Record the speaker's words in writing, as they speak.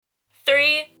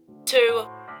2,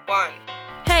 1.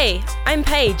 Hey, I'm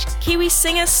Paige, Kiwi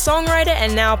singer, songwriter,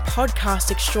 and now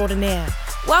podcast extraordinaire.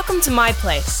 Welcome to my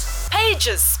place,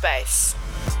 Paige's Space.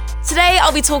 Today,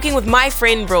 I'll be talking with my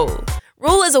friend Rule.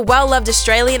 Rule is a well-loved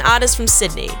Australian artist from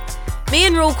Sydney. Me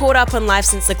and Rule caught up on life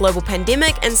since the global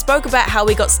pandemic and spoke about how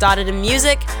we got started in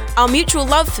music, our mutual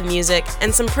love for music,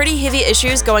 and some pretty heavy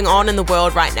issues going on in the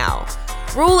world right now.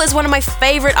 Rule is one of my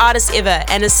favourite artists ever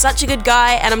and is such a good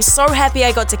guy, and I'm so happy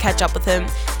I got to catch up with him.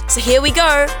 So here we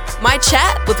go, my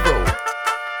chat with Rule.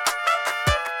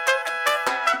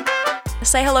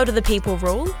 Say hello to the people,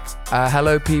 Rule.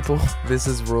 Hello people, this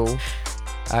is Rule.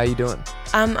 How you doing?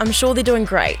 I'm sure they're doing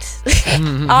great.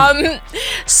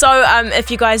 So if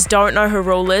you guys don't know who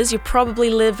Rule is, you're probably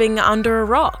living under a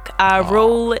rock.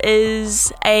 Rule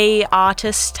is a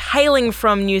artist hailing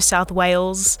from New South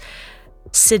Wales,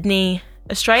 Sydney,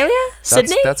 Australia?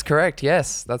 Sydney? That's correct,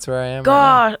 yes. That's where I am.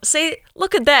 God, see,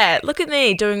 look at that. Look at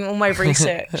me doing all my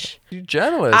research. You're a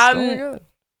journalist. Oh my God.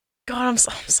 God, I'm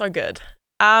so good.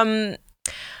 I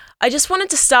just wanted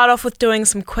to start off with doing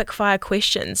some quick fire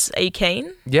questions. Are you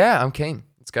keen? Yeah, I'm keen.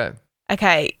 Let's go.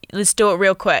 Okay, let's do it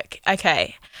real quick.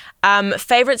 Okay.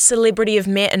 Favorite celebrity you've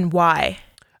met and why?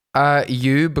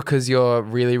 You, because you're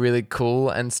really, really cool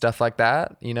and stuff like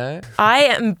that, you know? I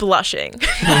am blushing.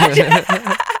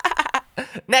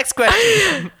 Next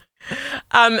question.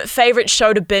 Favorite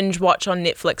show to binge watch on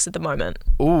Netflix at the moment?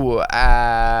 Ooh,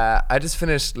 I just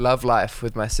finished Love Life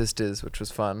with my sisters, which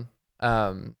was fun.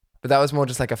 But that was more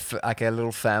just like a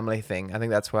little family thing. I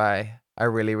think that's why I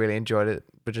really, really enjoyed it.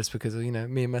 But just because of, you know,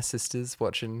 me and my sisters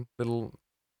watching little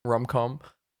rom-com.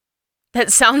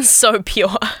 That sounds so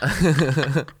pure.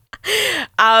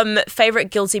 Favorite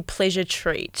guilty pleasure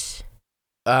treat?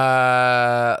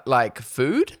 Like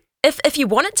food? If you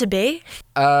want it to be.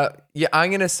 Yeah, I'm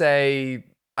gonna say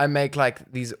I make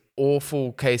like these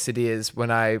awful quesadillas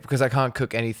because I can't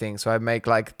cook anything, so I make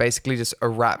like basically just a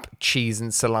wrap cheese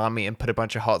and salami and put a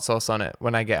bunch of hot sauce on it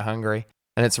when I get hungry,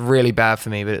 and it's really bad for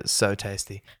me, but it's so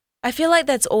tasty. I feel like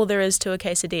that's all there is to a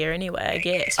quesadilla anyway, I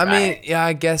guess. I right? mean, yeah,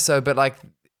 I guess so, but like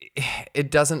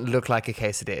it doesn't look like a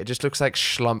quesadilla. It just looks like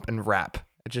schlump and wrap.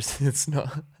 It's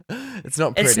not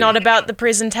pretty. It's not about the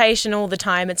presentation all the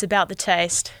time. It's about the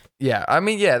taste. Yeah, I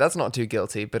mean, yeah, that's not too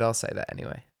guilty, but I'll say that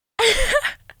anyway.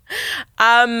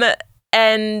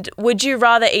 And would you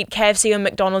rather eat KFC or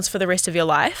McDonald's for the rest of your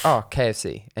life? Oh,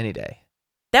 KFC, any day.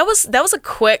 That was a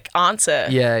quick answer.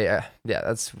 Yeah,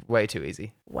 that's way too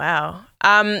easy. Wow.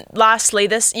 Lastly,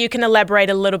 you can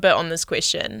elaborate a little bit on this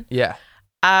question. Yeah.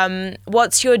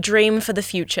 What's your dream for the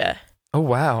future? Oh,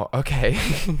 wow. Okay.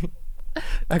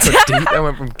 I got deep. I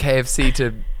went from KFC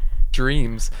to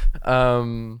dreams.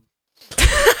 I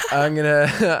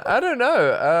don't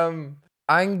know.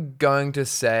 I'm going to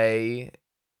say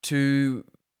to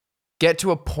get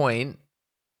to a point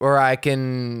where I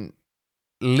can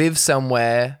live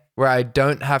somewhere where I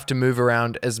don't have to move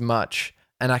around as much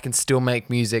and I can still make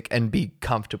music and be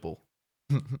comfortable.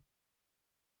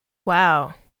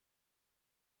 Wow.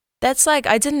 That's like,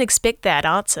 I didn't expect that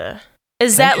answer.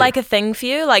 Is that like a thing for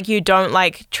you? Like you don't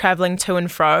like traveling to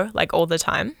and fro like all the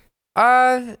time?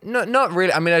 No, not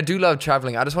really. I mean, I do love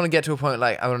traveling. I just want to get to a point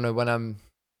like, I don't know, when I'm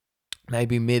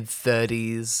maybe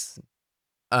mid-30s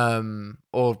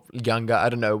or younger, I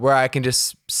don't know, where I can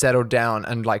just settle down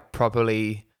and like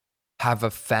properly have a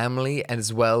family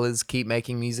as well as keep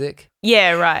making music.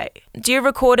 Yeah, right. Do you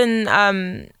record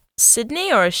in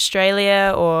Sydney or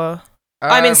Australia or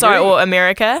or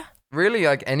America? Really,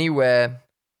 like anywhere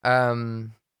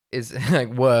is like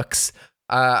works.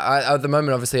 At the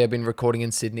moment, obviously, I've been recording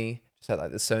in Sydney, just at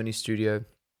like the Sony studio,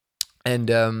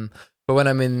 and but when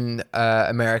I'm in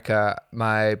America,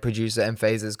 my producer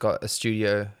M-Phaser's got a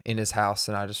studio in his house,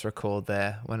 and I just record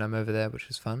there when I'm over there, which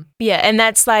is fun. Yeah, and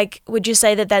that's like, would you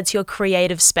say that that's your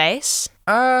creative space?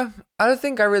 I don't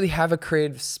think I really have a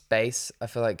creative space. I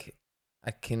feel like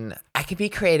I can be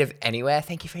creative anywhere.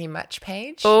 Thank you very much,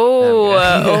 Paige.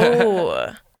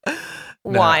 Oh.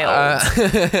 Wild.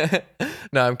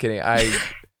 No, I'm kidding.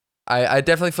 I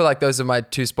definitely feel like those are my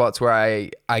two spots where I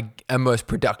am most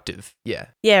productive. Yeah.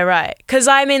 Yeah, right. Because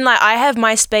I mean, like, I have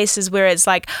my spaces where it's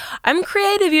like, I'm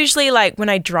creative usually like when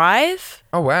I drive.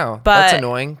 Oh, wow. That's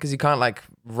annoying because you can't like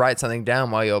write something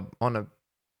down while you're on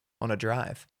a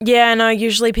drive. Yeah, no,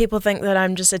 usually people think that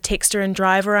I'm just a texter and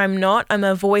driver. I'm not. I'm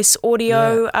a voice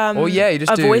audio,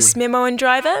 voice memo and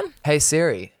driver. Hey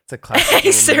Siri. It's a classic.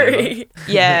 Hey Siri.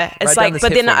 Yeah, it's like,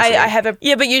 but then I have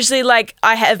but usually like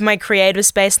I have my creative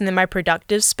space and then my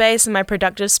productive space, and my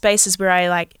productive space is where I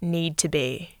like need to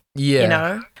be. Yeah. You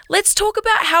know? Let's talk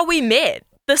about how we met.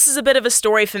 This is a bit of a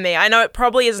story for me. I know it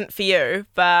probably isn't for you,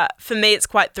 but for me it's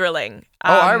quite thrilling.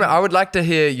 I would like to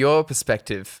hear your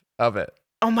perspective of it.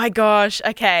 Oh my gosh.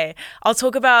 Okay. I'll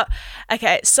talk about.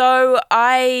 Okay. So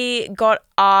I got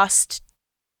asked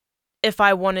if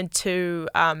I wanted to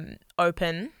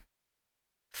open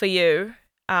for you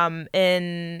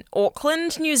in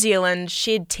Auckland, New Zealand,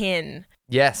 Shed 10.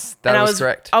 Yes, that was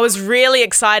correct. I was really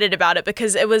excited about it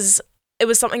because it was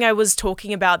something I was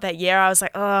talking about that year. I was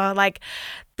like, oh, like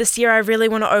this year I really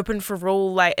want to open for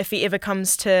Rule. Like if he ever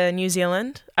comes to New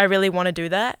Zealand, I really want to do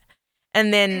that.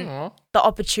 And then the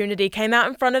opportunity came out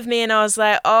in front of me and I was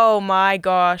like, oh my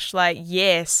gosh, like,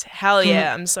 yes, hell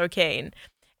yeah, I'm so keen.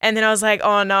 And then I was like,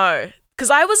 oh no. Because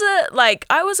I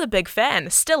was a big fan,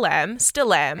 still am.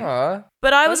 Aw,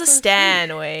 But I was a that's so stan,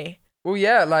 sweet. oi. Well,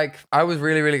 yeah, like I was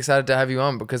really, really excited to have you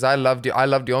on because I loved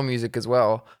your music as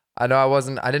well. I know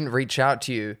I didn't reach out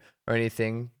to you or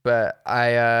anything, but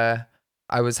I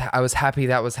was happy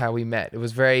that was how we met. It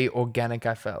was very organic,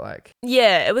 I felt like.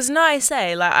 Yeah, it was nice,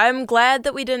 eh? Like, I'm glad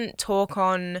that we didn't talk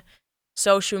on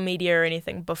social media or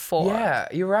anything before. Yeah,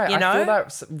 you're right. You I know? feel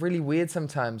that's really weird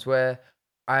sometimes where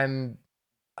I don't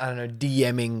know,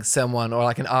 DMing someone or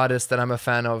like an artist that I'm a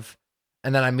fan of,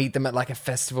 and then I meet them at like a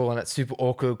festival and it's super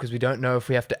awkward because we don't know if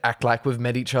we have to act like we've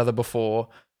met each other before.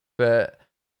 But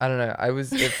I don't know.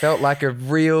 It felt like a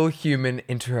real human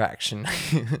interaction.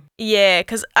 Yeah,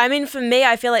 because, I mean, for me,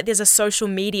 I feel like there's a social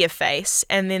media face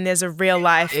and then there's a real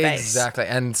life face. Exactly.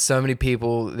 And so many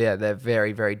people, yeah, they're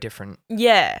very, very different.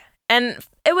 Yeah. And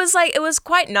it was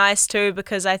quite nice too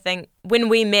because I think when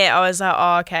we met, I was like,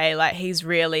 oh, okay, like he's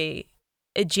really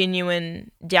a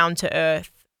genuine, down to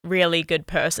earth, really good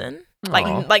person.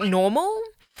 Aw. Like normal.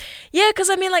 Yeah, because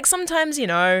I mean, like sometimes, you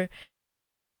know,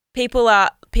 people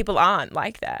aren't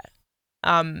like that.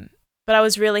 But I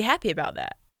was really happy about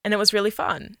that. And it was really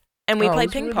fun. And we Oh, it played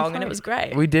was ping really pong and fun. it was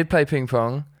great. We did play ping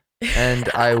pong and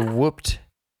I whooped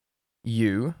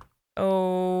you.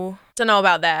 Oh, don't know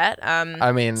about that.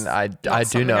 I mean, I not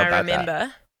do know something about I remember.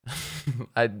 that.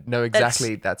 I know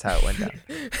exactly that's how it went down.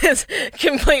 It's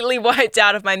completely wiped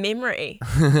out of my memory.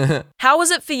 How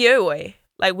was it for you, Oi?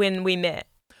 Like when we met?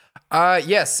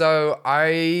 Yeah, so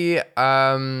I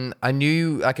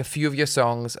knew like a few of your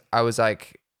songs. I was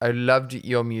like, I loved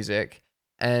your music.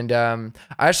 And I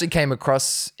actually came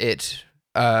across it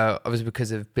obviously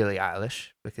because of Billie Eilish,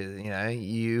 because you know,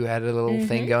 you had a little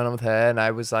thing going on with her, and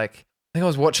I was like, I think I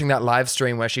was watching that live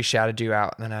stream where she shouted you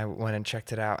out, and then I went and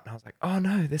checked it out, and I was like, oh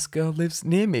no, this girl lives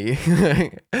near me.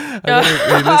 I gotta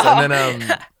really listen. And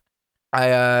then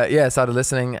I started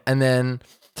listening, and then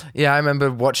I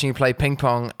remember watching you play ping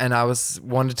pong, and I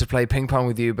wanted to play ping pong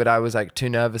with you, but I was like too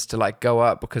nervous to like go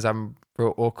up because I'm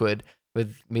real awkward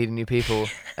with meeting new people,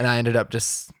 and I ended up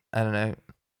just, I don't know,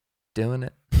 doing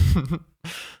it.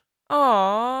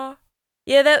 Aw.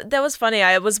 Yeah, that was funny.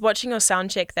 I was watching your sound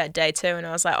check that day too, and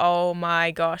I was like, oh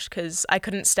my gosh, because I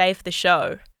couldn't stay for the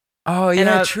show. Oh And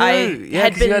yeah, I true. Yeah,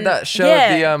 had because you had been- that show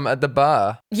yeah. at the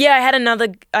bar. Yeah, I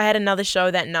had another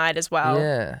show that night as well.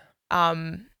 Yeah.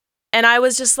 And I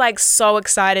was just like so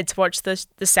excited to watch the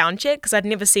sound check because I'd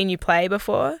never seen you play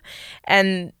before,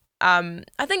 and I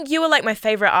think you were like my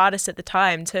favorite artist at the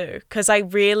time too because I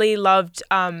really loved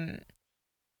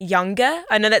Younger.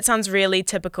 I know that sounds really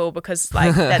typical because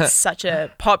like that's such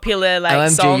a popular like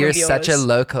OMG, song you're of yours. such a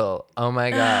local. Oh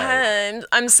my god.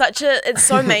 I'm such a. It's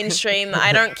so mainstream.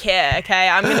 I don't care. Okay,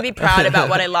 I'm gonna be proud about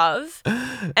what I love,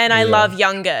 and I Yeah. love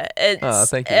Younger.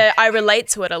 Thank you. I relate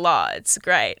to it a lot. It's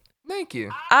great. Thank you.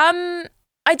 I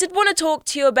did want to talk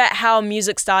to you about how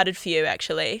music started for you,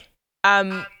 actually.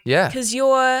 Yeah. Because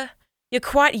you're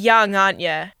quite young, aren't you?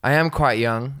 I am quite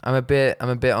young. I'm a bit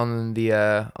on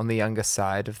the younger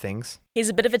side of things. He's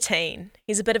a bit of a teen.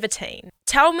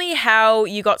 Tell me how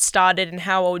you got started and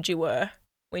how old you were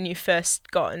when you first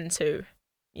got into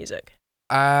music.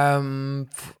 When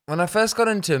I first got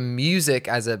into music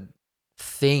as a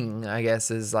thing, I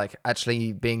guess, is like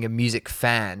actually being a music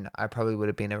fan, I probably would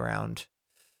have been around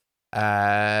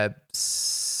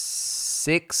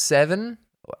 6, 7.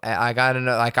 I don't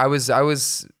know. Like I was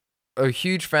a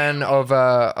huge fan of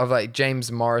like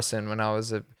James Morrison when I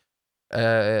was in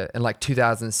like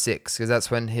 2006, because that's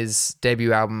when his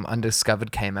debut album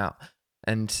Undiscovered came out,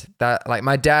 and that like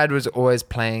my dad was always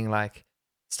playing like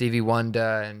Stevie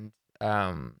Wonder and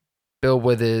Bill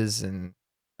Withers and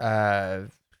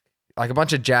like a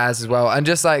bunch of jazz as well, and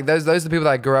just like those are the people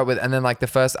that I grew up with. And then like the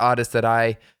first artist that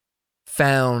I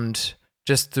found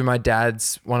just through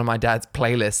one of my dad's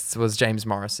playlists was James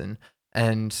Morrison.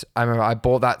 And I remember I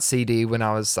bought that CD when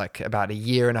I was like about a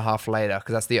year and a half later,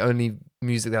 because that's the only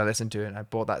music that I listened to, and I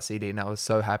bought that CD and I was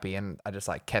so happy, and I just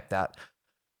like kept that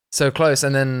so close.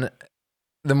 And then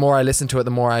the more I listened to it,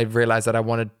 the more I realized that I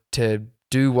wanted to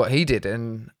do what he did.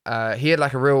 And he had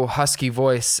like a real husky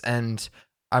voice. And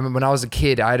I mean, when I was a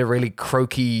kid, I had a really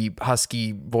croaky,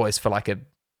 husky voice for like a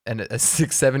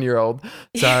 6-7-year-old.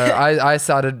 So I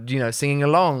started, singing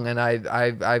along, and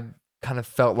I kind of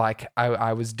felt like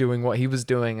I was doing what he was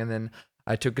doing. And then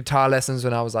I took guitar lessons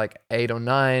when I was like 8 or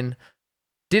 9.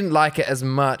 Didn't like it as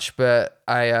much, but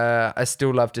I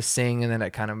still love to sing. And then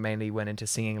it kind of mainly went into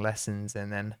singing lessons.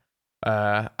 And then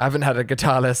I haven't had a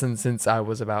guitar lesson since I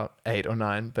was about 8 or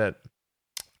 9. But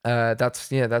that's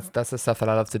the stuff that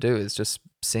I love to do, is just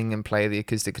sing and play the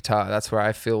acoustic guitar. That's where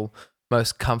I feel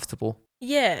most comfortable.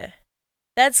 Yeah,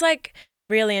 that's like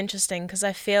really interesting, because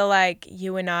I feel like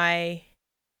you and I,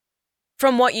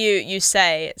 from what you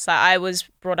say, it's like I was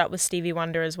brought up with Stevie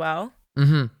Wonder as well.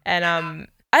 Mm-hmm. And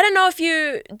I don't know if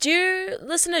do you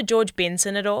listen to George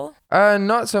Benson at all?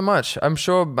 Not so much. I'm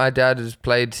sure my dad has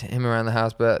played him around the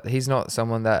house, but he's not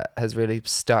someone that has really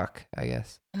stuck, I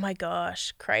guess. Oh my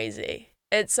gosh, crazy.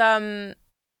 It's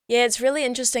it's really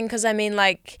interesting, because I mean,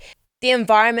 like, the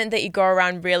environment that you go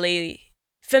around really,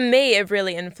 for me, it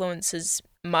really influences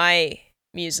my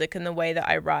music and the way that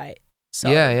I write. So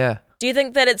Yeah. do you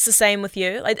think that it's the same with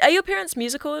you? Like, are your parents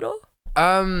musical at all?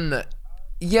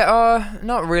 Yeah,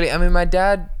 not really. I mean, my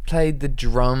dad played the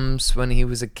drums when he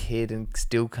was a kid and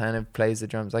still kind of plays the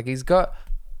drums. Like, he's got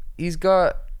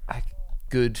like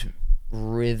good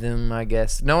rhythm, I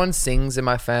guess. No one sings in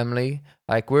my family.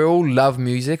 Like, we all love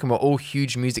music and we're all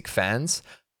huge music fans,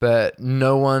 but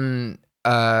no one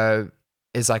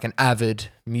is like an avid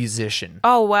musician.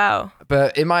 Oh, wow.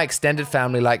 But in my extended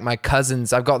family, like my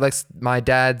cousins, I've got like my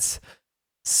dad's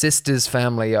sister's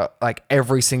family, like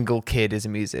every single kid is a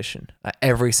musician.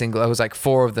 Every single, it was like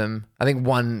 4 of them. I think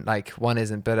one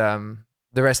isn't, but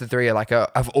the rest of the 3 are like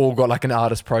I've all got like an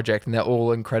artist project, and they're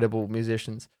all incredible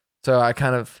musicians. So I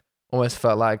kind of almost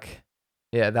felt like,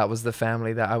 yeah, that was the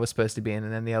family that I was supposed to be in,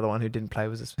 and then the other one who didn't play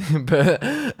was just,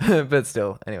 but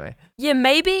still, anyway. Yeah,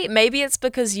 maybe it's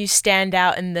because you stand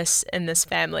out in this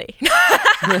family.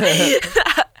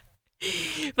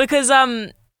 Because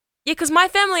my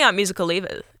family aren't musical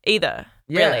either.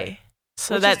 Yeah. Really.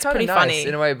 So which that's is pretty nice funny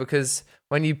in a way, because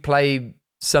when you play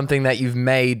something that you've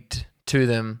made to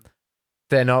them,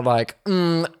 they're not like,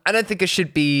 I don't think it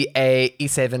should be a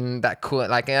E7, that chord.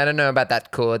 Like, I don't know about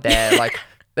that chord there. Like,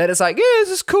 they're just like, yeah, this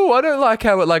is cool. I don't like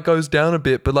how it like goes down a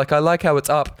bit, but like I like how it's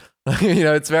up.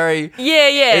 It's very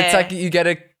It's like you get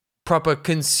a proper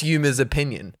consumer's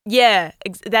opinion. Yeah,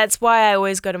 that's why I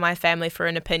always go to my family for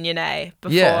an opinion,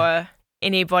 before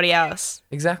anybody else.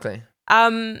 Exactly.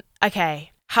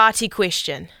 Okay, hearty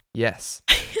question. Yes.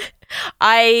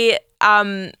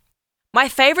 My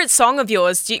favorite song of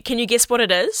yours, can you guess what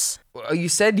it is? Well, you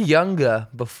said Younger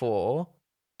before,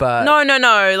 but No,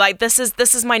 like this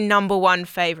is my number one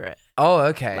favorite. Oh,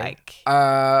 okay. Like,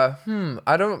 I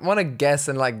don't want to guess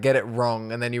and like get it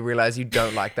wrong, and then you realize you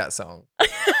don't like that song.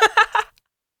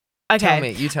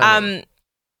 Okay. You tell me.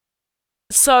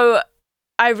 So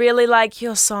I really like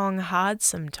your song Hard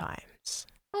Sometimes.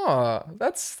 Oh,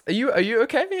 are you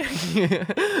okay?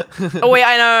 Oh wait,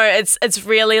 I know it's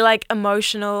really like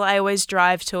emotional. I always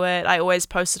drive to it. I always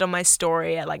post it on my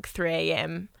story at like 3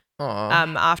 a.m.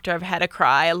 After I've had a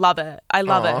cry. I love it.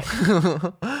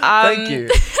 it. Thank you.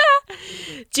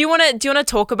 Do you want to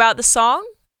talk about the song?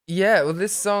 Yeah, well,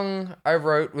 this song I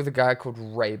wrote with a guy called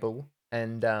Rabel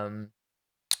and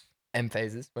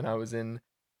M-Phases when I was in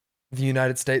the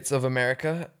United States of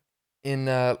America in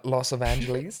Los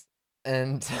Angeles.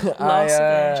 And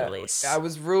I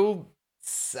was real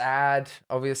sad,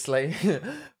 obviously,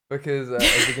 because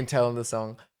as you can tell in the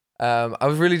song, I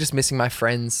was really just missing my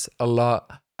friends a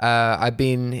lot. I've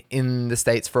been in the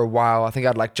States for a while. I think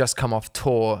I'd like just come off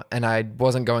tour, and I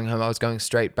wasn't going home. I was going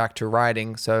straight back to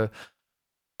writing. So,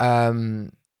 I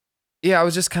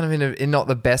was just kind of in not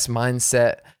the best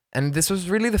mindset. And this was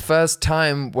really the first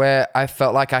time where I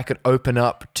felt like I could open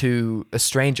up to a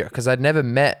stranger, because I'd never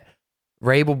met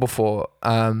Rabel before.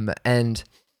 And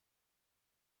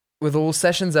with all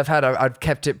sessions I've had, I've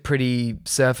kept it pretty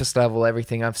surface level,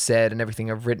 everything I've said and everything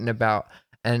I've written about.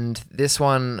 And this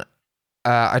one,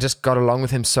 I just got along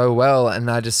with him so well,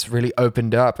 and I just really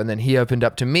opened up. And then he opened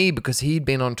up to me because he'd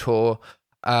been on tour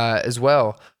as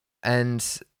well. And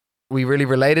we really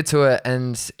related to it,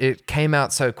 and it came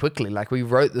out so quickly. Like, we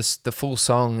wrote the full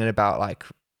song in about like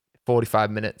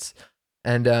 45 minutes.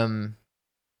 And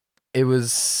it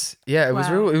was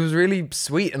really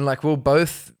sweet, and like we were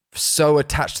both so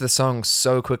attached to the song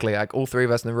so quickly. Like, all 3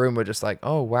 of us in the room were just like,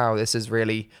 oh wow, this is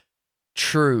really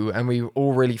true. And we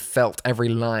all really felt every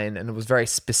line, and it was very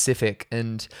specific,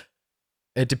 and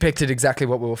it depicted exactly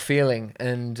what we were feeling.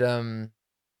 And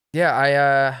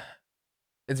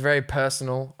it's very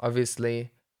personal,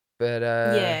 obviously, but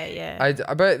Yeah.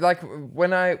 but like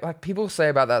when I like people say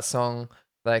about that song,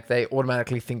 like they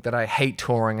automatically think that I hate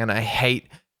touring and I hate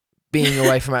being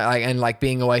away from it, like and like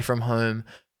being away from home.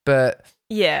 But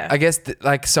Yeah. I guess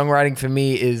like songwriting for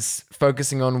me is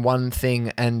focusing on one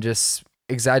thing and just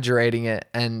exaggerating it.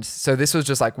 And so this was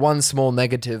just like one small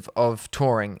negative of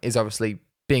touring is obviously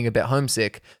being a bit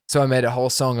homesick. So I made a whole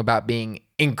song about being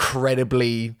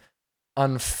incredibly,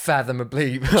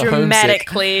 unfathomably homesick.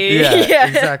 Dramatically. Yeah,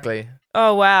 exactly.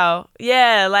 Oh wow.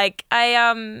 Yeah, like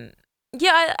I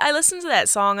listened to that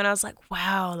song and I was like,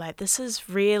 wow, like this is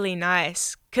really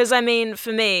nice. 'Cause I mean,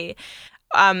 for me,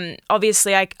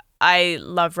 obviously I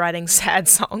love writing sad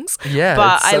songs. Yeah,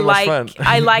 but it's so much fun.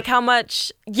 I like how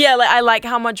much I like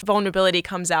how much vulnerability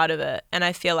comes out of it. And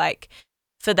I feel like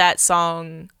for that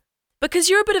song, because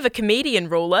you're a bit of a comedian,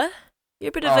 Ruler. You're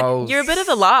a bit of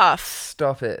a laugh.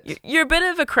 Stop it. You're a bit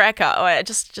of a cracker. Oh, I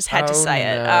just had to say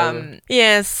no. it.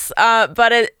 Yes.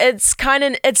 But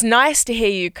it's nice to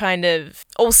hear you kind of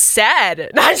all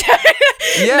sad.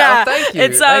 Yeah, thank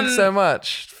you. Thanks so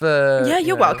much for. Yeah,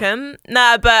 you're welcome.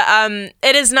 Nah, but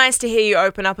it is nice to hear you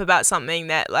open up about something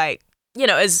that like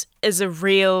is a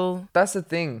real. That's the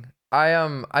thing.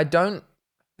 I'm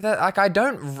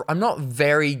not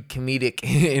very comedic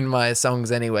in my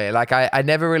songs anyway. Like I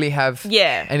never really have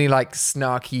any like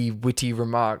snarky, witty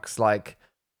remarks like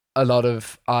a lot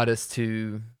of artists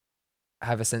who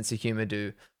have a sense of humor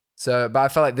do. So, but I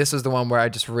felt like this was the one where I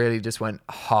just really just went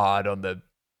hard on the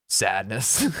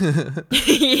sadness.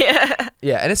 Yeah.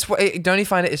 Yeah, and don't you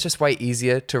find it's just way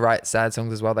easier to write sad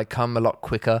songs as well? They come a lot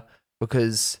quicker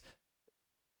because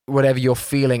whatever you're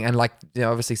feeling, and like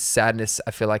obviously sadness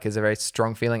I feel like is a very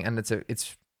strong feeling, and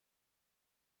it's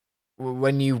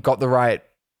when you've got the right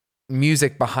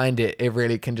music behind it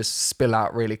really can just spill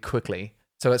out really quickly,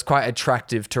 so it's quite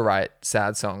attractive to write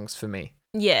sad songs for me.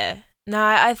 Yeah, no,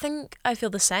 I think I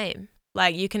feel the same.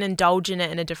 Like you can indulge in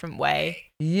it in a different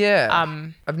way.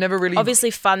 I've never really obviously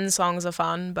fun songs are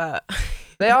fun, but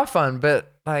they are fun,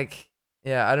 but like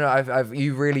I don't know,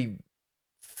 you really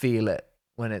feel it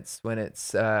when it's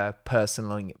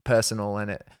personal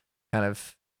and it kind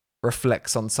of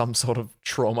reflects on some sort of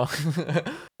trauma.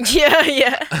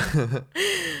 Yeah.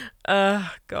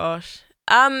 Oh gosh.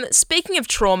 Speaking of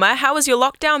trauma, how has your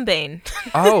lockdown been?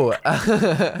 Oh,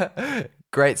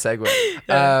 great segue.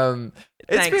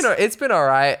 It's been all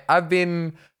right. I've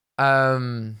been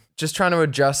just trying to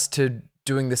adjust to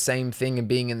doing the same thing and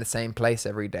being in the same place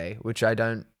every day, which I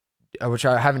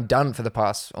haven't done for the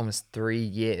past almost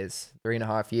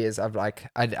 3.5 years.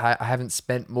 I haven't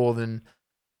spent more than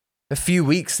a few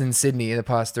weeks in Sydney in the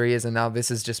past 3 years, and now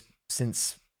this is just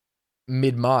since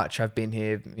mid-March. I've been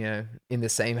here, in the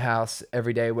same house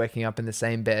every day, waking up in the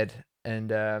same bed,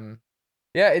 and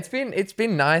it's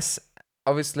been nice.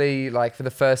 Obviously, like for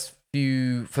the first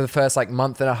like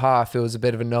month and a half, it was a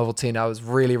bit of a novelty, and I was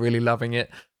really, really loving it,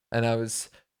 and I was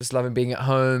just loving being at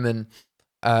home, and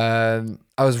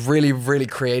I was really, really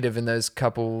creative in those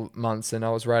couple months, and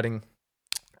I was writing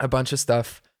a bunch of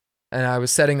stuff, and I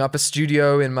was setting up a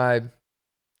studio in my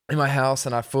house,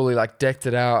 and I fully like decked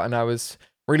it out, and I was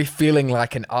really feeling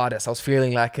like an artist. I was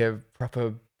feeling like a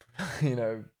proper,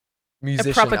 musician.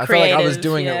 A proper I felt creative, like I was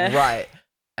doing it right,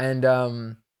 and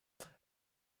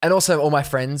also all my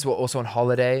friends were also on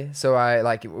holiday, so I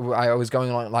was going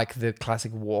on like the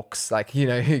classic walks, like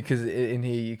because in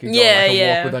here you could go on like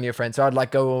a walk with on your friends. So I'd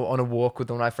like go on a walk with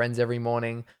all my friends every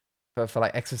morning for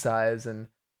like exercise, and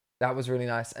that was really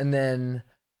nice. And then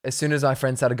as soon as my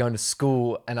friends started going to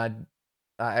school, and I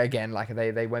again like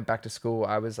they went back to school,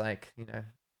 I was like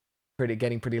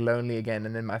getting pretty lonely again.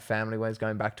 And then my family was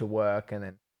going back to work, and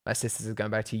then my sisters are going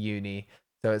back to uni.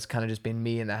 So it's kind of just been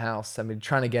me in the house. I mean,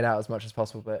 trying to get out as much as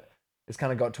possible, but it's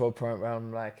kind of got to a point where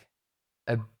I'm like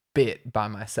a bit by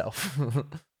myself.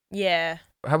 Yeah.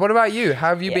 What about you? How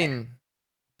have you been,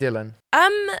 Dylan?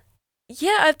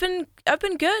 Yeah, I've been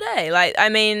good, eh? Like, I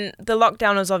mean, the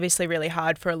lockdown was obviously really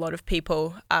hard for a lot of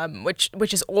people, which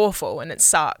is awful and it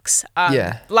sucks.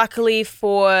 Luckily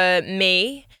for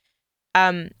me,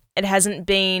 it hasn't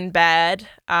been bad.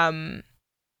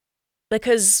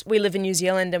 Because we live in New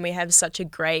Zealand and we have such a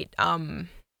great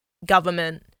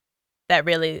government that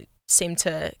really seem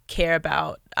to care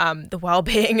about the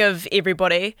well-being of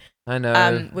everybody. I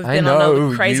know. We've been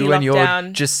on a crazy you and lockdown.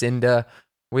 Your Jacinda,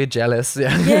 we're jealous.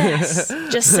 Yeah. Yes,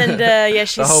 Jacinda. Yeah,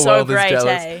 she's so great,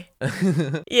 eh?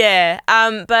 Yeah.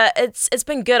 But it's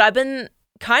been good. I've been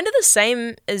kind of the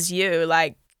same as you,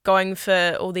 like going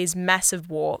for all these massive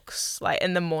walks, like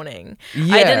in the morning.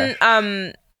 Yeah. I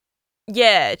didn't.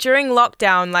 Yeah, during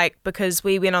lockdown, like because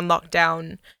we went on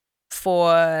lockdown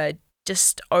for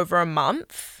just over a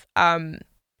month. And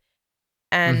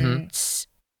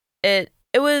it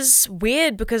was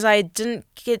weird because I didn't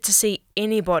get to see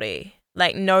anybody,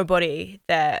 like nobody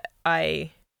that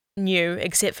I knew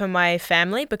except for my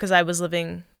family, because I'm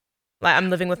living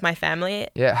with my family.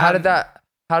 Yeah. How did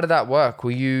that work?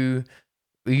 Were you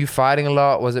fighting a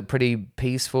lot? Was it pretty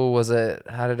peaceful?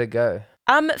 How did it go?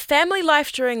 Family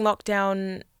life during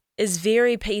lockdown is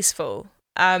very peaceful.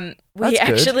 We That's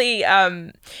actually,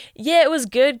 it was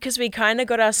good because we kind of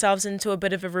got ourselves into a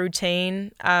bit of a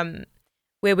routine,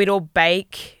 where we'd all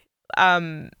bake,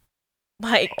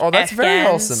 like, oh, that's Afghans. very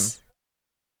wholesome.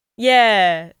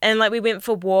 Yeah, and like we went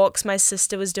for walks. My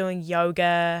sister was doing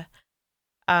yoga.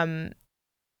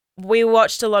 We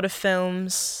watched a lot of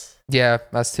films. Yeah,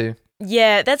 us too.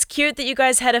 Yeah, that's cute that you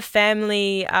guys had a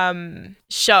family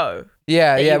show.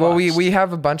 Yeah. Well, we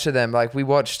have a bunch of them. Like we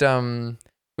watched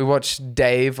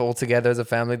Dave all together as a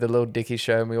family, the Little Dicky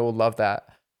show, and we all love that.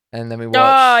 And then we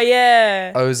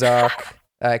watched Ozark.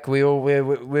 Like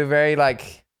we're very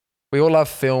like, we all love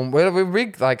film. We're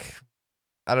big, like,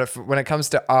 I don't know, when it comes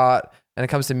to art and it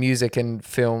comes to music and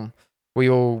film,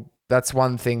 that's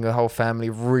one thing the whole family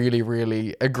really,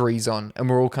 really agrees on, and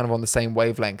we're all kind of on the same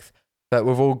wavelength, but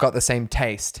we've all got the same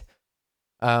taste.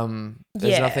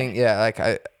 There's nothing,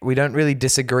 we don't really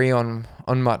disagree on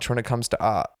much when it comes to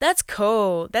art. That's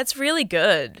cool. That's really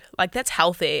good. Like, that's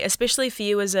healthy, especially for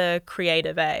you as a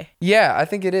creative, eh? Yeah, I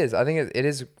think it is. I think it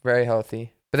is very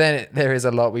healthy. But then there is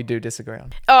a lot we do disagree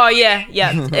on. Oh, yeah.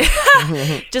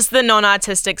 Just the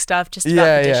non-artistic stuff, just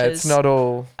about the dishes. Yeah, it's not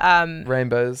all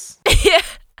rainbows. Yeah.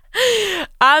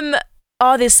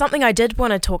 There's something I did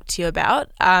want to talk to you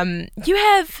about. You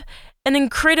have an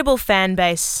incredible fan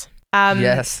base.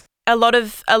 Yes. A lot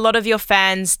of your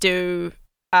fans do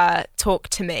talk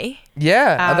to me.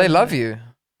 Yeah, they love you.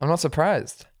 I'm not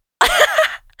surprised.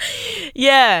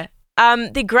 Yeah.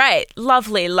 They're great.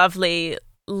 Lovely,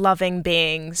 loving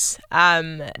beings.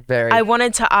 Very. I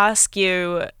wanted to ask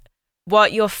you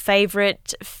what your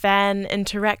favorite fan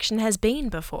interaction has been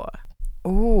before.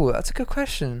 Ooh, that's a good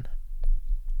question.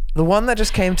 The one that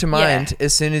just came to mind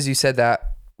as soon as you said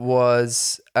that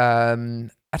was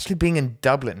actually being in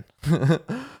Dublin.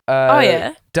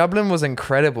 Dublin was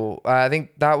incredible. I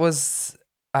think that was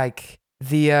like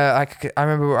I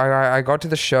remember I got to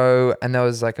the show and there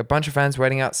was like a bunch of fans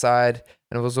waiting outside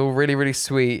and it was all really, really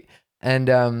sweet.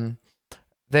 And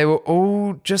they were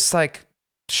all just like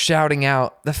shouting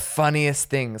out the funniest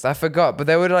things. I forgot, but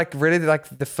they were like really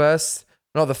like not the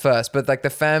first, but like the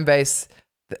fan base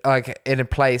like in a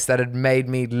place that had made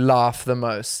me laugh the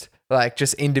most, like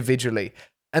just individually.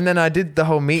 And then I did the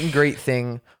whole meet and greet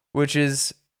thing, which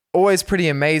is always pretty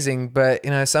amazing, but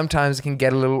sometimes it can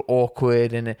get a little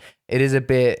awkward and it is a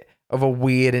bit of a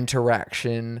weird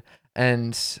interaction.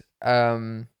 And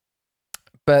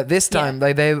but this time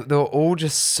they were all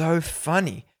just so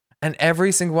funny. And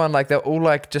every single one, like they're all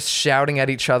like just shouting at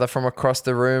each other from across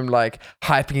the room, like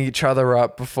hyping each other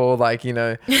up before like,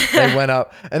 they went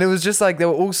up. And it was just like they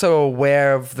were also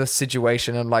aware of the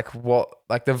situation and like what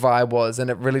like the vibe was. And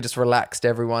it really just relaxed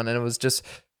everyone. And it was just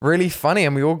really funny.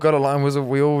 And we all got along.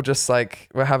 We all just like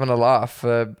were having a laugh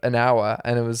for an hour.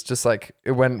 And it was just like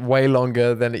it went way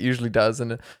longer than it usually does.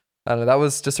 And I don't know, that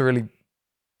was just a really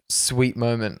sweet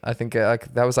moment. I think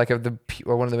like that was like one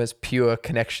of the most pure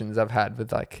connections I've had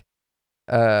with like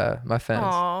my fans.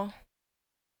 Aww.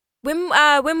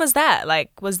 When was that?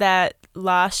 Like, was that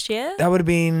last year? That would have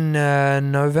been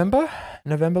November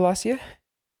last year.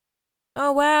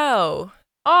 Oh wow!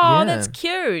 Oh, that's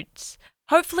cute.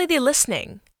 Hopefully they're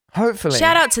listening. Hopefully.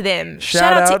 Shout out to them.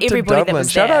 Shout out to everybody that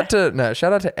was there.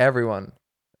 Shout out to everyone.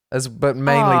 But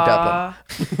mainly Dublin.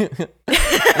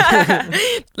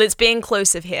 Let's be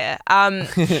inclusive here.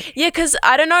 Because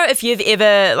I don't know if you've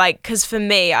ever because for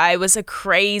me, I was a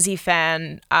crazy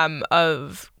fan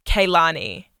of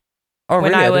Kehlani. Oh, really?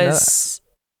 When I was,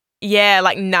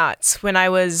 like nuts. When I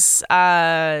was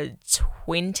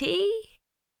 20.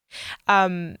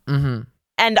 And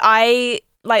I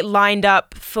lined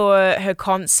up for her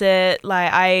concert. Like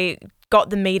I got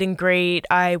the meet and greet.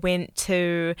 I went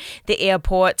to the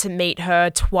airport to meet her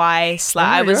twice. Like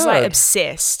I was like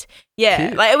obsessed. Yeah,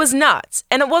 cute. Like it was nuts.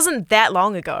 And it wasn't that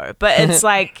long ago, but it's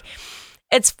like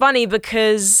it's funny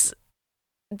because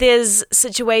there's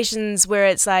situations where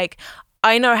it's like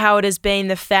I know how it is being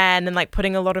the fan and like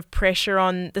putting a lot of pressure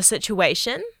on the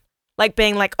situation. Like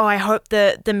being like, oh, I hope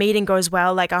the meeting goes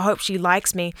well. Like I hope she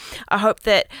likes me. I hope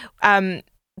that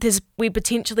we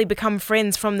potentially become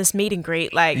friends from this meet and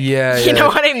greet. Like, you know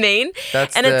what I mean?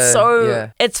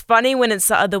 It's funny when it's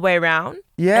the other way around.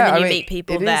 Yeah. And then you meet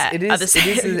people that are the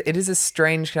same. It is a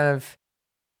strange kind of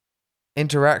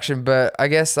interaction, but I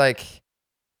guess like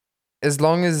as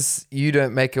long as you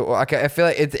don't make it like, I feel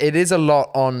like it is a lot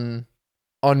on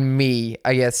me,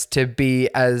 I guess, to be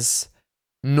as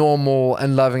normal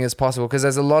and loving as possible, because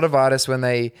there's a lot of artists when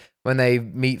they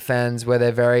meet fans where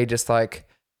they're very just like,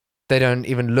 they don't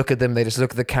even look at them, they just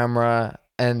look at the camera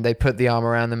and they put the arm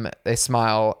around them, they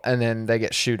smile, and then they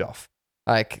get shooed off.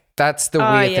 Like that's the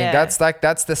weird thing.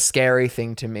 That's the scary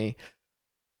thing to me.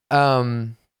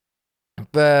 But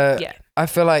I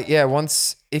feel like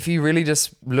once, if you really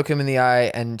just look them in the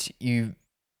eye and you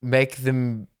make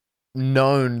them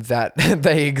known that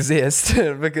they exist,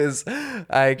 because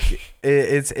like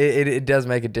it does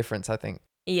make a difference, I think.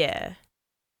 Yeah.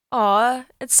 Aw,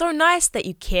 it's so nice that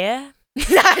you care.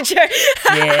 Yeah.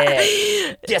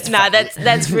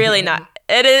 That's really nice.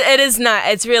 It is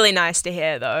nice. It's really nice to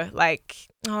hear though. Like,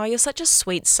 oh, you're such a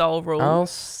sweet soul, Rule.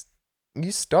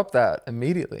 You stop that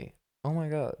immediately. Oh my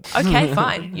God. Okay,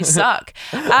 fine. You suck.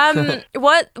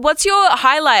 What's your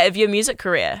highlight of your music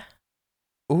career?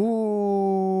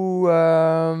 Ooh.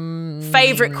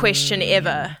 Favorite question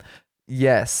ever.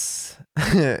 Yes,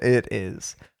 it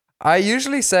is. I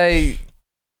usually say,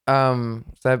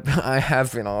 I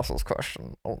have been asked this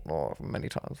question many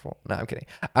times before. No, I'm kidding.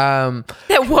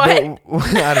 What? I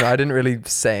don't know. I didn't really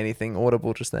say anything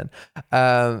audible just then.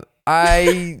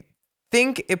 I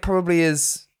think it probably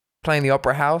is playing the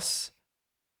Opera House.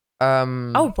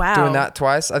 Oh wow. Doing that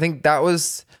twice. I think that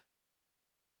was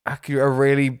a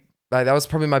really, like, that was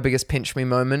probably my biggest pinch me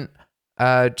moment.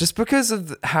 Just because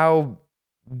of how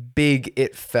big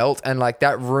it felt, and like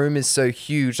that room is so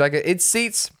huge. Like it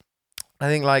seats, I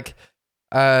think like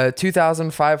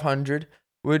 2,500,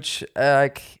 which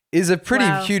like is a pretty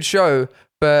huge show.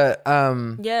 But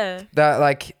that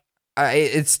like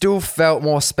it still felt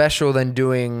more special than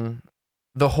doing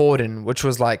the Horden, which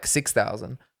was like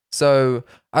 6,000. So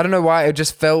I don't know why, it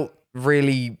just felt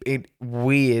really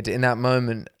weird in that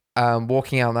moment,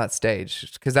 walking out on that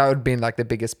stage, because that would have been like the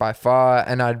biggest by far.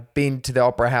 And I'd been to the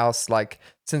Opera House like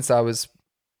since I was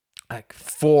like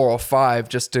 4 or 5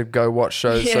 just to go watch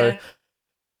shows. Yeah. So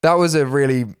that was a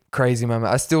really crazy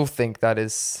moment. I still think that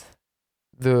is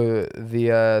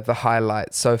the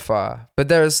highlight so far. But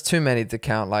there's too many to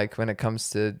count. Like when it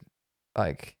comes to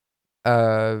like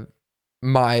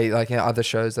my like other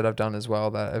shows that I've done as well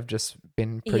that have just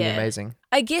been pretty amazing.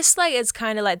 I guess like it's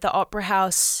kind of like the Opera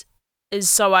House is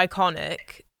so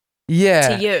iconic.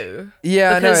 Yeah. To you.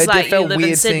 Yeah, because, I know. like, it felt Sydney,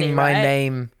 weird seeing my right?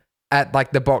 name at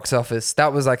like the box office.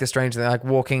 That was like a strange thing. Like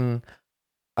walking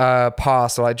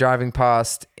past, or like driving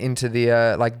past into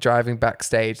the like driving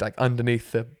backstage, like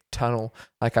underneath the tunnel.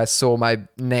 Like I saw my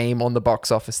name on the box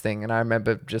office thing, and I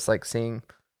remember just like seeing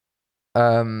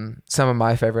some of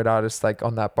my favorite artists like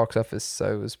on that box office.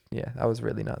 So it was, that was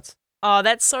really nuts. Oh,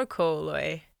 that's so cool,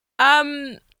 Louis.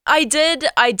 I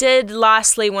did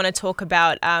lastly want to talk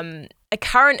about a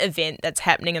current event that's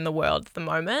happening in the world at the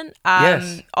moment.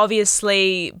 Yes.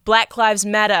 Obviously Black Lives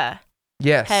Matter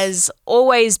has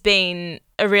always been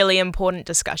a really important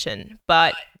discussion,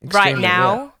 but right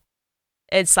now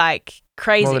it's like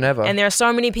crazy. More than ever. And there are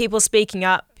so many people speaking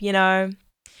up,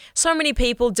 so many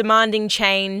people demanding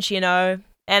change, and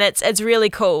it's really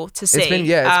cool to see. It's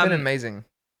been amazing.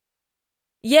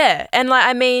 Yeah, and like,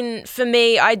 I mean, for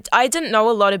me, I didn't know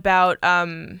a lot about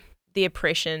the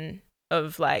oppression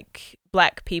of like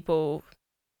Black people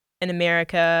in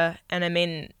America, and I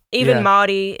mean even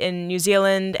Māori in New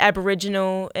Zealand,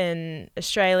 Aboriginal in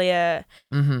Australia,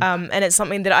 and it's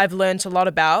something that I've learned a lot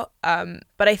about.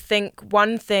 But I think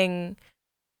one thing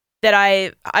that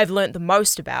I've learned the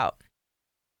most about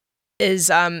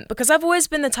is because I've always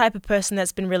been the type of person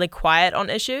that's been really quiet on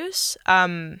issues.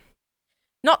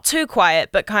 Not too quiet,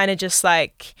 but kind of just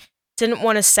like didn't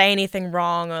want to say anything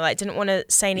wrong, or like didn't want to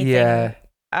say anything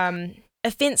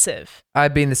offensive.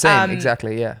 I've been the same,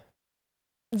 exactly, yeah.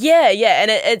 Yeah, and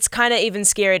it's kind of even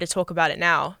scary to talk about it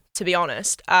now, to be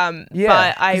honest. But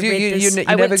I read this. You're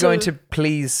never going to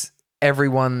please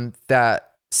everyone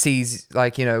that sees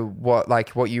like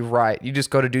what you write. You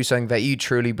just got to do something that you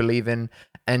truly believe in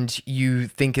and you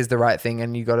think is the right thing,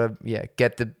 and you got to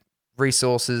get the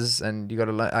resources, and you got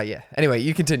to learn. Anyway,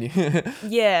 you continue. it's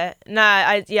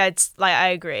like I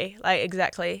agree, like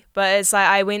exactly. But it's like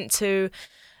I went to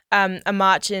a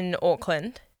march in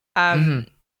Auckland, and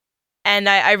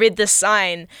I read this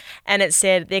sign, and it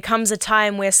said, "There comes a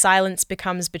time where silence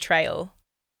becomes betrayal,"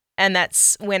 and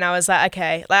that's when I was like,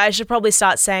 okay, like I should probably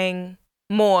start saying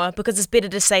more, because it's better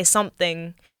to say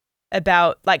something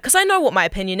about, like, because I know what my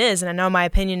opinion is, and I know my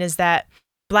opinion is that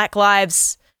Black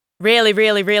lives really,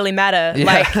 really, really matter,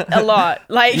 like a lot.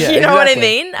 Like, you know what I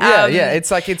mean?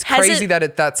 It's like, it's crazy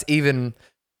that that's even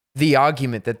the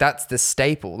argument that's the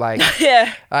staple. Like,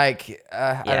 Yeah. like,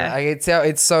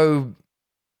 it's so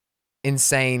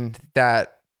insane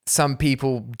that some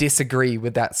people disagree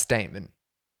with that statement.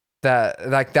 That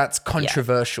like that's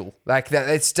controversial. Like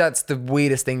that's the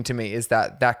weirdest thing to me is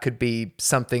that could be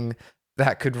something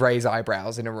that could raise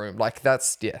eyebrows in a room. Like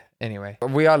that's Anyway,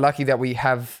 we are lucky that we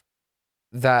have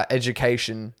that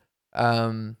education.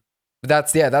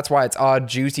 That's why it's our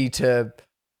duty to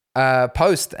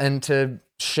post and to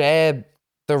share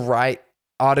the right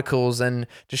articles and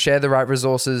to share the right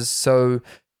resources so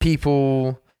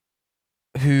people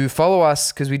who follow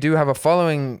us, because we do have a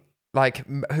following, like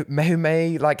who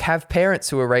may like have parents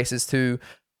who are racist who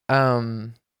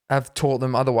have taught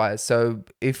them otherwise. So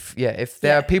if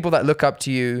there are people that look up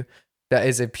to you, that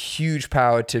is a huge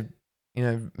power to, you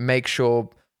know, make sure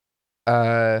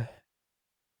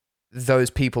those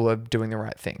people are doing the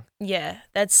right thing. Yeah,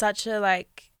 that's such a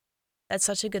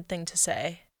good thing to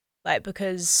say. Like,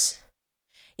 because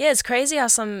it's crazy how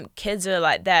some kids are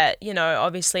like that, you know,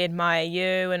 obviously admire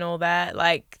you and all that.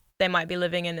 Like, they might be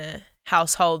living in a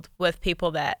household with people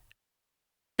that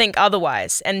think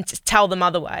otherwise and tell them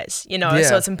otherwise, you know.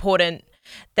 So it's important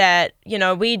that, you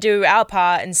know, we do our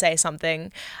part and say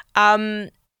something.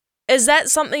 Is that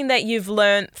something that you've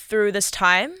learned through this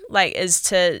time, like, is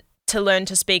to learn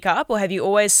to speak up, or have you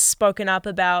always spoken up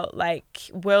about like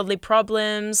worldly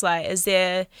problems? Like, is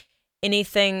there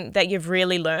anything that you've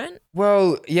really learned?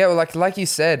 Well, like you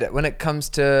said, when it comes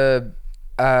to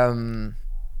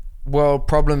world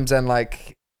problems and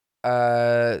like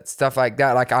stuff like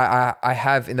that, like I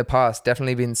have in the past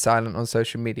definitely been silent on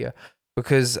social media,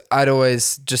 because I'd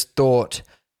always just thought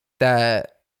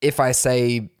that if I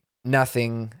say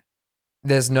nothing,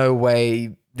 there's no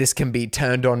way this can be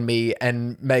turned on me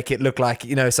and make it look like,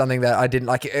 you know, something that I didn't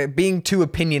like. Being too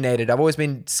opinionated. I've always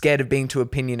been scared of being too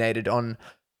opinionated on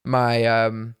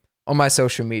my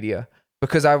social media,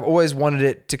 because I've always wanted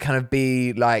it to kind of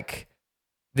be like,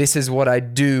 this is what I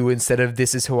do instead of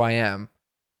this is who I am.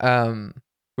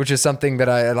 Which is something that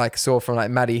I like saw from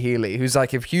like Matty Healy, who's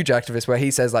like a huge activist, where he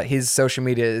says like his social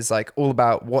media is like all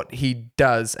about what he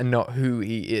does and not who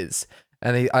he is.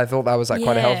 And I thought that was like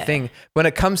quite a healthy thing. When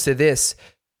it comes to this,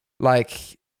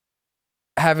 like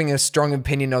having a strong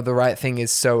opinion of the right thing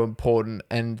is so important.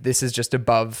 And this is just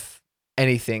above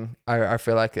anything. I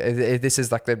feel like this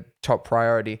is like the top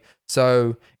priority.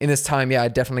 So in this time, I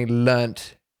definitely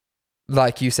learnt,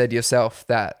 like you said yourself,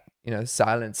 that, you know,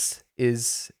 silence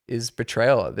is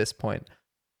betrayal at this point.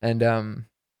 And I'm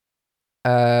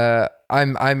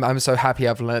so happy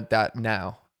I've learnt that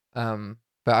now.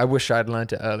 But I wish I'd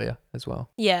learnt it earlier as well.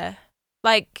 Yeah.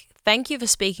 Like, thank you for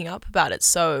speaking up about it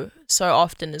so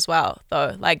often as well,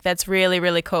 though. Like, that's really,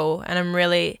 really cool. And I'm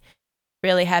really,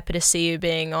 really happy to see you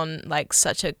being on like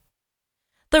the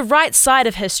right side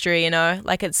of history, you know?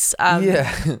 Like, it's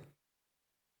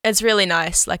it's really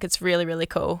nice. Like, it's really, really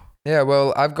cool. Yeah,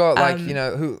 well, I've got like, you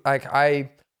know,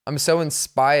 I'm so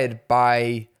inspired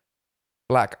by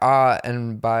Black art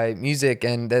and by music,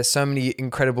 and there's so many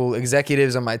incredible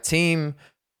executives on my team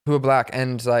who are Black,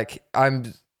 and like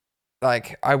I'm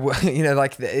like you know,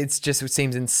 like it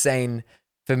seems insane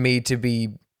for me to be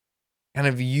kind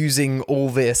of using all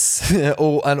this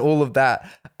all of that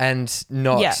and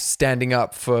not standing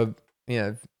up for, you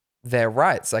know, their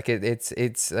rights. Like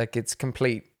it's like it's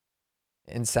complete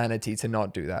insanity to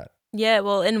not do that. Yeah,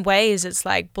 well, in ways it's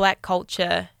like Black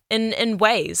culture in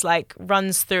ways like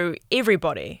runs through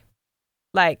everybody.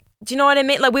 Like, do you know what I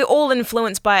mean? Like, we're all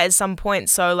influenced by it at some point,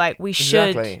 so like we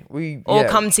should all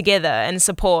come together and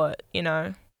support, you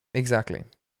know. Exactly.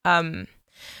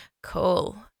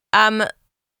 Cool.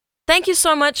 Thank you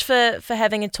so much for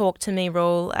having a talk to me,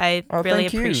 Raul. I really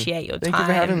appreciate your time. Thank you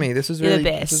for having me. This was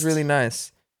really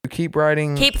nice. Keep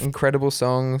writing incredible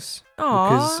songs.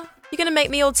 Aww. You're going to make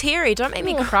me all teary. Don't make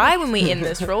me cry when we end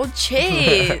this, Raul.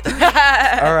 Jeez.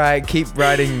 All right, keep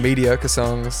writing mediocre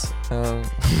songs.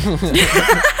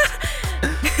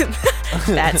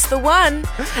 That's the one.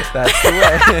 That's the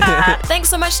way. Thanks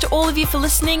so much to all of you for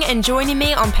listening and joining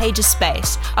me on Pages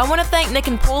Space. I want to thank Nick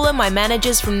and Paula, my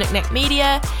managers from Nick Nack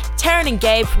Media, Taryn and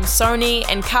Gabe from Sony,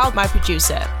 and Carl, my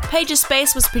producer. Pages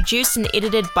Space was produced and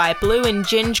edited by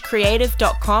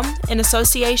blueandgingecreative.com in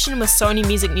association with Sony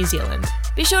Music New Zealand.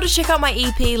 Be sure to check out my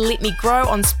EP Let Me Grow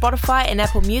on Spotify and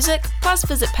Apple Music, plus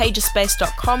visit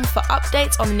pagespace.com for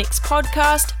updates on the next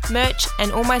podcast, merch,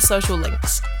 and all my social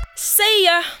links. See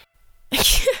ya!